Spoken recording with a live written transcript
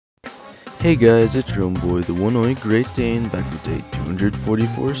Hey guys, it's your own boy, the one only Great Dane, back with day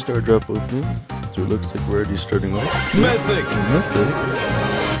 244 star drop opening. So it looks like we're already starting off. Mythic! Mythic.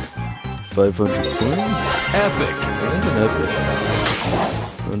 500 coins. Epic! And an epic.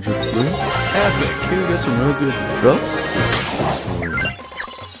 100 coins. Epic! Okay, we got some real good drops.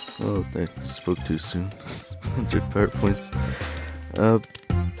 Oh, I spoke too soon. 100 power points.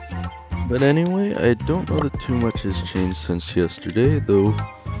 But anyway, I don't know that too much has changed since yesterday, though.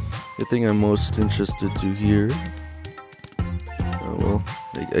 The thing I'm most interested to hear, well,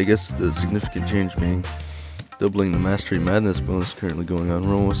 I guess the significant change being doubling the Mastery Madness bonus currently going on.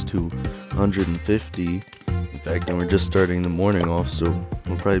 We're almost to 150. In fact, and we're just starting the morning off, so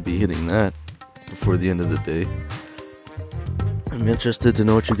we'll probably be hitting that before the end of the day. I'm interested to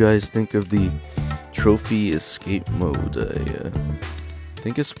know what you guys think of the trophy escape mode. I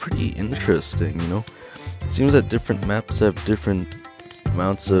think it's pretty interesting, you know? It seems that different maps have different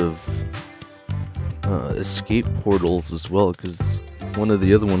amounts of escape portals as well, because one of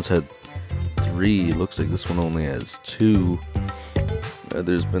the other ones had 3. It looks like this one only has 2.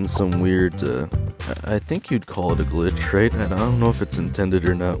 There's been some weird, I think you'd call it a glitch, right? I don't know if it's intended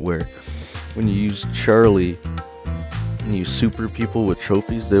or not, where when you use Charlie and you super people with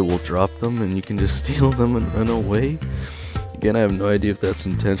trophies, they will drop them and you can just steal them and run away. Again, I have no idea if that's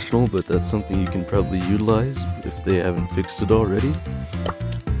intentional, but that's something you can probably utilize if they haven't fixed it already.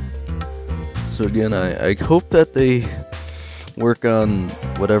 So again, I hope that they work on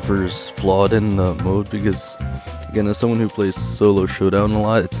whatever's flawed in the mode, because again, as someone who plays solo showdown a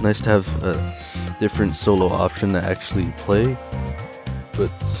lot, it's nice to have a different solo option to actually play.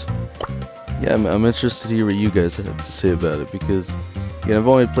 But yeah, I'm interested to hear what you guys have to say about it, because again, I've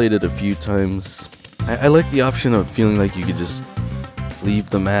only played it a few times. I like the option of feeling like you could just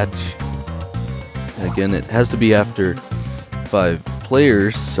leave the match. Again, it has to be after 5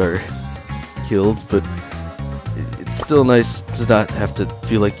 players are killed, but it's still nice to not have to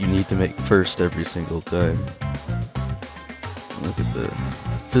feel like you need to make first every single time. Look at the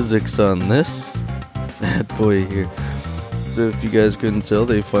physics on this bad boy here. So if you guys couldn't tell,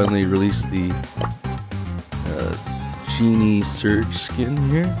 they finally released the Genie Surge skin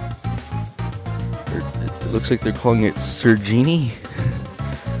here. It looks like they're calling it Surgini.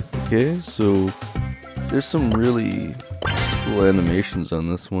 Okay, so there's some really cool animations on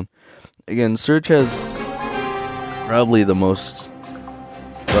this one. Again, Surge has probably the most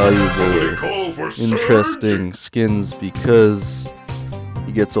valuable or interesting skins, because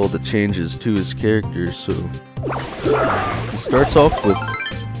he gets all the changes to his character. So he starts off with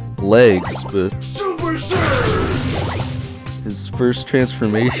legs, but his first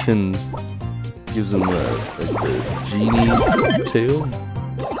transformation gives him like a genie tail,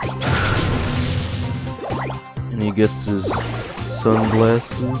 and he gets his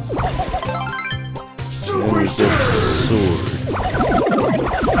sunglasses, and he gets his sword.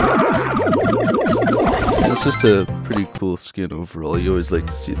 And it's just a pretty cool skin overall. You always like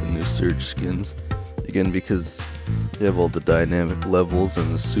to see the new Surge skins, again because they have all the dynamic levels and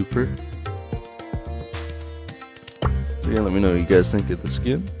the super. So yeah, let me know what you guys think of the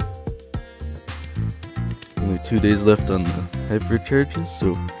skin. Only 2 days left on the hypercharges,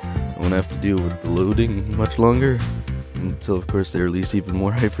 so I won't have to deal with the loading much longer until, of course, they release even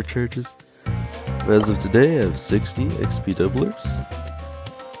more hypercharges. But as of today, I have 60 XP doublers.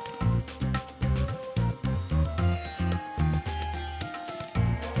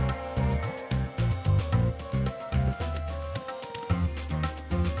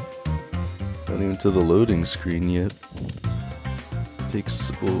 It's not even to the loading screen yet. It takes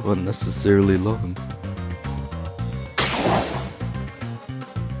so unnecessarily long.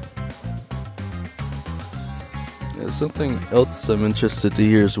 Something else I'm interested to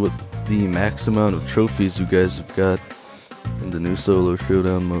hear is what the max amount of trophies you guys have got in the new solo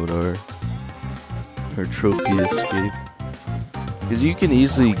showdown mode are, or trophy escape. Because you can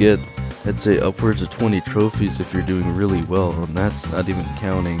easily get, I'd say, upwards of 20 trophies if you're doing really well, and that's not even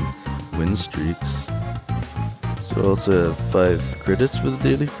counting win streaks. So I also have 5 credits for the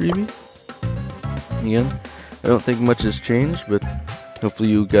daily freebie. Again, I don't think much has changed, but hopefully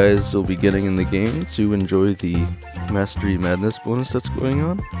you guys will be getting in the game to enjoy the Mastery Madness bonus that's going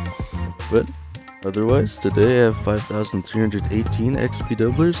on. But otherwise, today I have 5,318 XP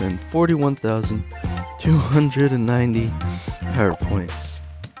doublers and 41,290 power points.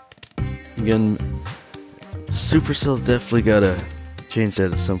 Again, Supercell's definitely gotta change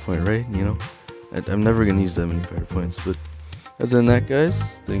that at some point, right? You know, I'm never gonna use that many power points. But other than that,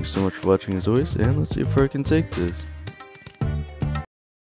 guys, thanks so much for watching as always, and let's see if I can take this.